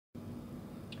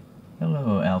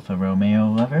Hello Alfa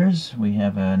Romeo lovers. We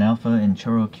have an Alfa in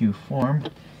Choro-Q form,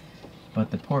 but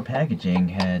the poor packaging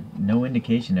had no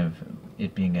indication of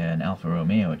it being an Alfa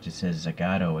Romeo. It just says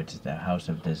Zagato, which is the house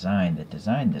of design that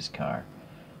designed this car.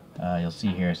 You'll see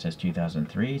here it says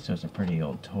 2003, so it's a pretty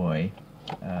old toy.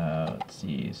 Let's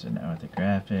see, it's an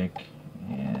orthographic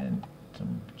and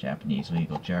some Japanese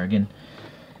legal jargon.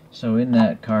 So in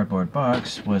that cardboard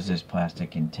box was this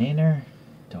plastic container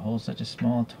to hold such a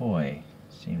small toy.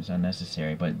 Seems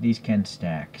unnecessary, but these can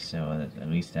stack, so at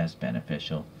least that's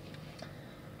beneficial.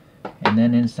 And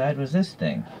then inside was this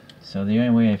thing. So the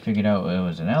only way I figured out it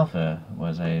was an Alfa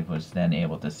was I was then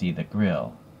able to see the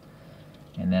grille.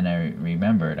 And then I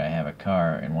remembered I have a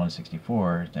car in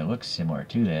 164 that looks similar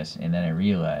to this, and then I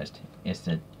realized it's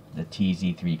the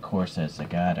TZ3 Corsa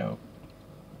Zagato.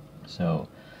 So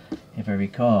if I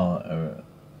recall,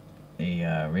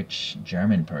 a rich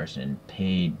German person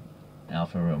paid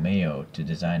Alfa Romeo to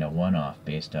design a one-off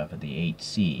based off of the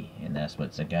 8C, and that's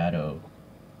what Zagato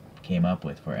came up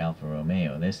with for Alfa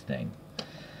Romeo, this thing.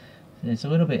 And it's a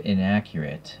little bit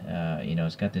inaccurate. You know,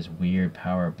 it's got this weird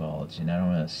power bulge, and I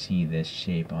don't really see this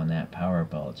shape on that power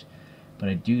bulge. But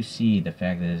I do see the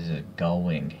fact that this is a gull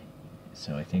wing.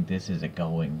 So I think this is a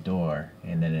gull wing door,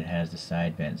 and then it has the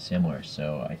side vent similar.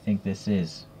 So I think this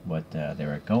is what they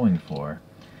were going for.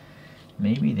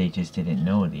 Maybe they just didn't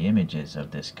know the images of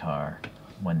this car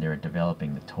when they were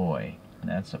developing the toy.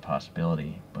 That's a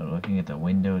possibility. But looking at the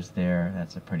windows there,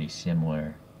 that's a pretty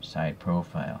similar side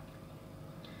profile.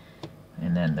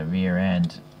 And then the rear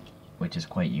end, which is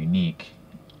quite unique.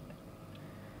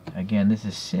 Again, this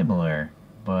is similar,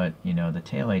 but you know, the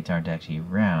taillights aren't actually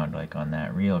round like on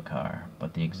that real car,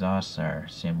 but the exhausts are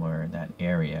similar in that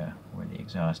area where the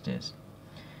exhaust is.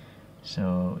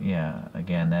 So yeah,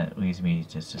 again, that leads me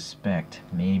to suspect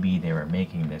maybe they were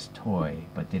making this toy,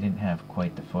 but they didn't have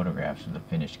quite the photographs of the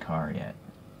finished car yet.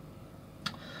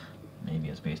 Maybe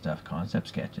it's based off concept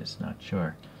sketches, not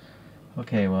sure.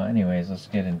 Okay, well anyways, let's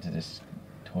get into this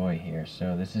toy here.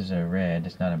 So this is a red.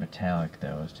 It's not a metallic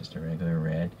though, it's just a regular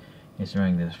red. It's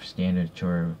running the standard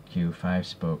ChoroQ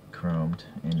 5-spoke chromed,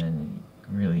 and then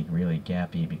really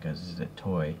gappy because this is a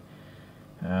toy.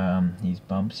 These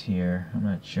bumps here, I'm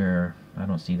not sure, I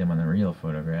don't see them on the real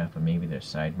photograph, but maybe they're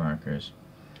side markers.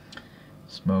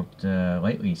 Smoked,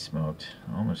 lightly smoked,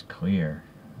 almost clear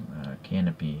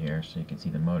canopy here, so you can see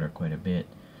the motor quite a bit.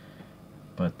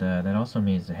 But that also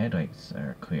means the headlights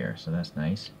are clear, so that's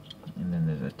nice. And then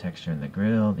there's a texture in the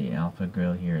grille. The Alfa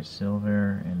grille here is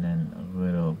silver, and then a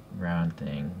little round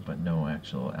thing, but no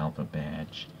actual Alfa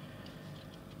badge.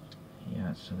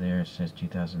 Yeah, so there it says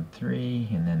 2003,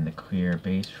 and then the clear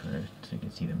base for it, so you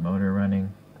can see the motor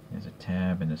running. There's a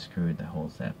tab and a screw that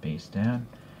holds that base down.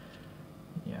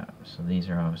 Yeah, so these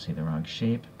are obviously the wrong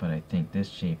shape, but I think this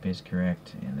shape is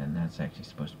correct, and then that's actually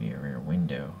supposed to be a rear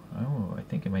window. Oh, I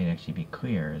think it might actually be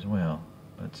clear as well,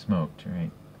 but smoked,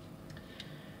 right?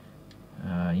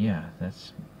 Yeah,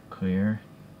 that's clear.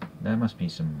 That must be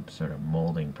some sort of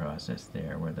molding process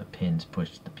there, where the pins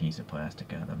push the piece of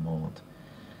plastic out of the mold.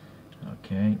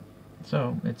 Okay,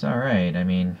 so it's alright. I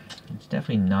mean, it's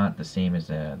definitely not the same as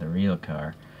the real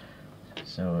car.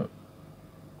 So,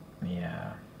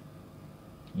 yeah.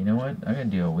 You know what? I'm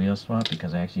going to do a wheel swap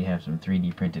because I actually have some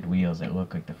 3D printed wheels that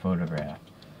look like the photograph.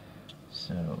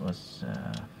 So, let's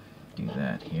do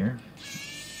that here.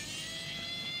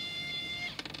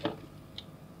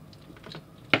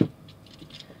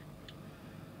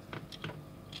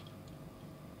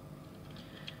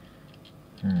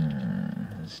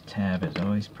 This tab is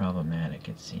always problematic,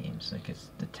 it seems. Like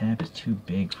the tab is too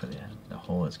big for the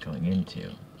hole it's going into.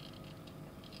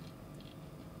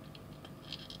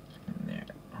 And there,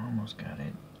 almost got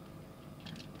it.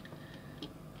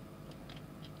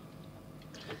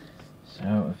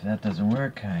 So if that doesn't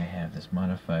work, I have this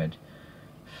modified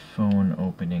phone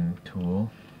opening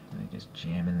tool. I just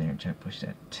jam in there and try to push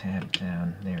that tab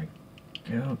down. There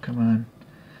we go, come on.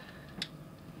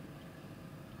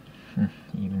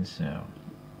 Even so.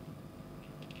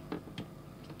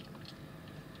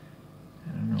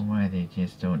 I don't know why they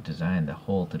just don't design the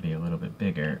hole to be a little bit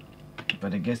bigger,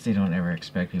 but I guess they don't ever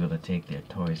expect people to take their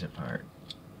toys apart.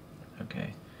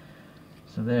 Okay,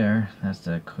 so that's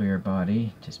the clear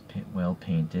body, just well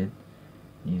painted.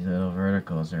 These little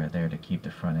verticals are there to keep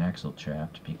the front axle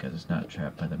trapped because it's not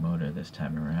trapped by the motor this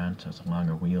time around, so it's a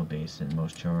longer wheelbase than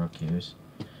most ChoroQs.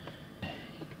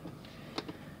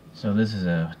 So this is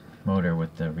a motor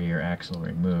with the rear axle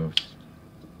removed.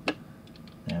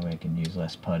 That way I can use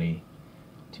less putty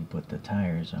to put the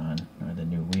tires on, or the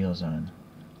new wheels on.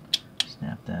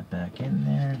 Snap that back in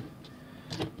there.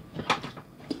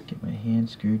 Get my hand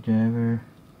screwdriver.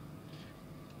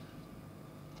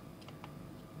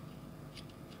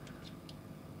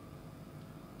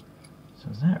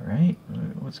 right?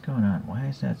 What's going on? Why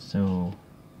is that so...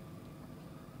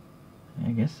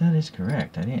 I guess that is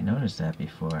correct. I didn't notice that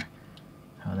before.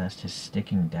 How that's just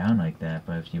sticking down like that.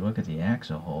 But if you look at the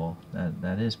axle hole,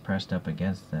 that is pressed up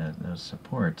against those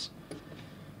supports.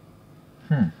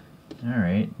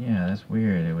 Alright, yeah, that's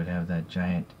weird. It would have that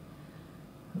giant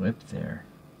lip there.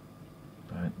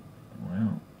 But,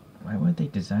 well, why would they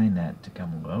design that to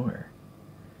come lower?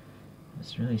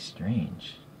 It's really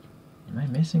strange. Am I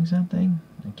missing something?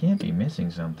 I can't be missing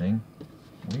something.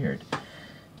 Weird.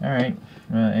 Alright,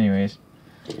 well, anyways.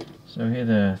 So here are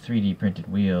the 3D printed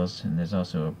wheels, and there's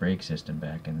also a brake system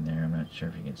back in there. I'm not sure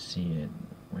if you can see it.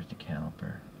 Where's the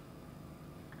caliper?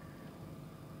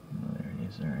 Oh, there it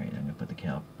is. Alright, I'm going to put the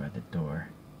caliper by the door.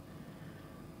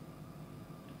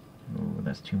 Oh,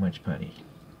 that's too much putty.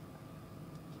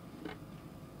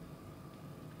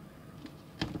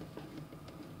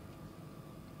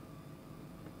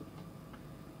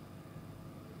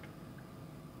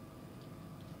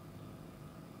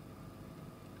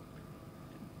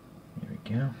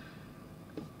 Go.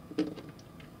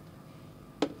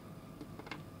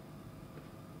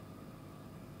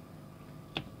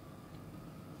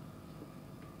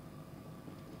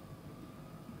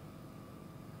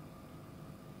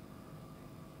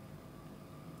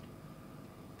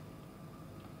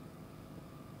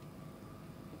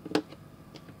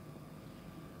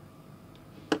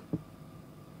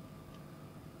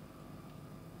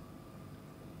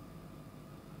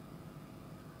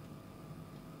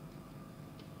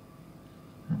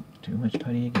 Too much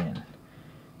putty again.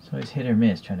 It's always hit or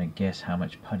miss trying to guess how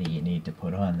much putty you need to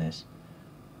put on these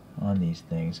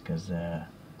things, because the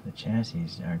chassis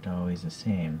aren't always the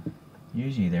same.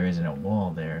 Usually there isn't a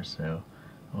wall there, so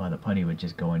a lot of the putty would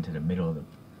just go into the middle of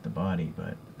the body,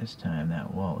 but this time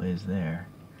that wall is there.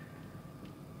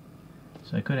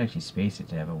 So I could actually space it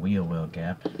to have a wheel well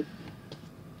gap.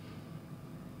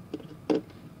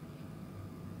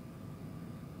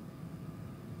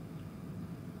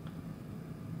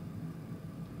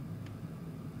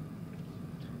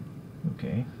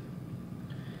 Okay,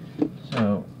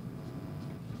 so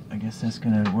I guess that's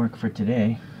going to work for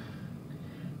today.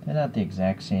 They're not the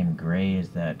exact same gray as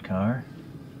that car,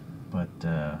 but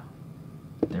they're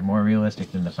more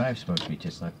realistic than the 5-spokes we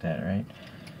just looked at, right?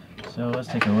 So let's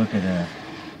take a look at a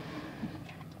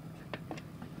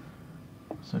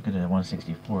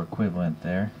 164 equivalent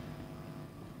there.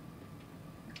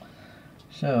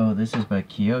 So this is by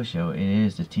ChoroQ. It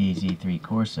is the TZ3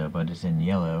 Corsa, but it's in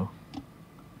yellow.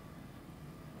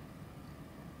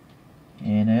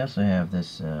 And I also have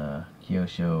this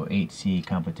ChoroQ 8C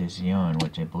Competition,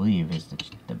 which I believe is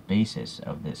the basis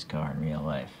of this car in real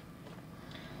life.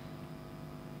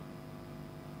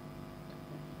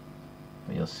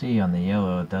 But you'll see on the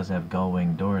yellow it does have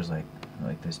gull-wing doors like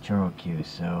this ChoroQ,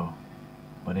 so,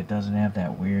 but it doesn't have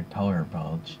that weird color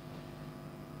bulge.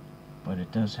 But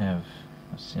it does have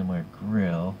a similar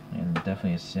grille and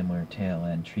definitely a similar tail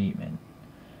end treatment.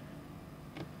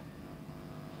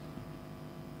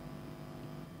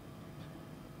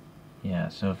 Yeah,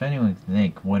 so if anyone can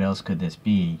think, what else could this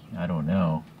be? I don't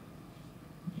know.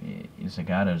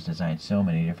 Zagato's designed so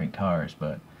many different cars,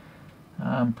 but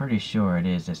I'm pretty sure it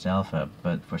is this Alfa.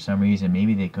 But for some reason,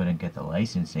 maybe they couldn't get the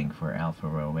licensing for Alfa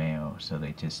Romeo, so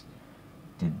they just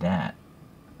did that.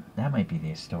 That might be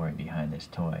the story behind this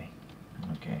toy.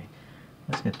 Okay,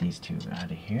 let's get these two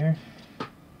out of here.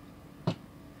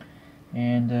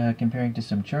 And comparing to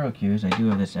some ChoroQs, I do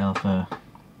have this Alfa,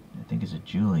 I think it's a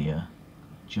Giulia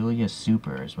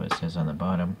Super is what it says on the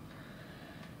bottom.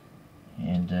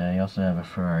 And I also have a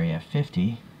Ferrari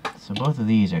F50. So both of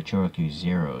these are ChoroQ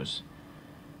Zeros,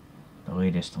 the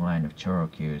latest line of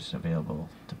ChoroQs available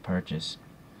to purchase.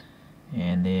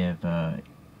 And they have,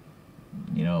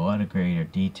 you know, a lot of greater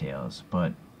details,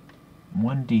 but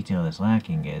one detail that's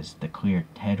lacking is the clear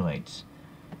headlights.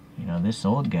 You know, this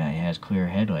old guy has clear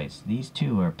headlights. These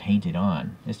two are painted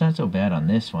on. It's not so bad on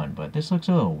this one, but this looks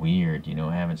a little weird, you know,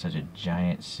 having such a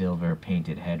giant silver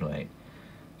painted headlight.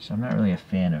 So I'm not really a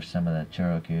fan of some of the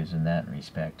ChoroQs in that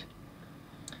respect.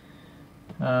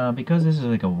 Because this is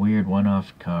like a weird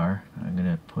one-off car, I'm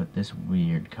going to put this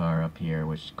weird car up here,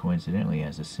 which coincidentally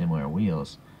has the similar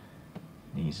wheels.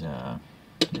 These,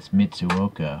 this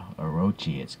Mitsuoka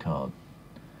Orochi it's called.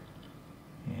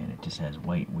 And it just has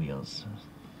white wheels.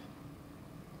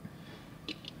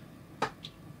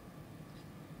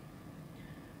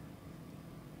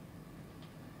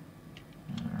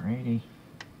 Alrighty.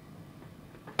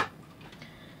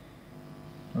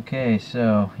 Okay,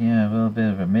 so yeah, a little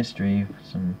bit of a mystery,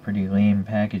 some pretty lame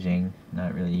packaging,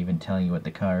 not really even telling you what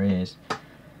the car is.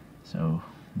 So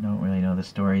don't really know the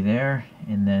story there.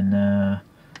 And then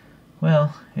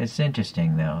Well, it's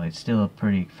interesting though. It's still a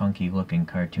pretty funky looking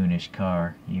cartoonish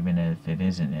car, even if it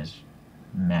isn't as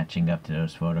matching up to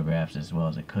those photographs as well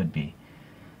as it could be.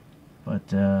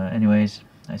 But anyways,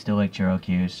 I still like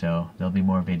ChoroQ, so there'll be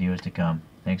more videos to come.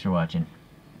 Thanks for watching.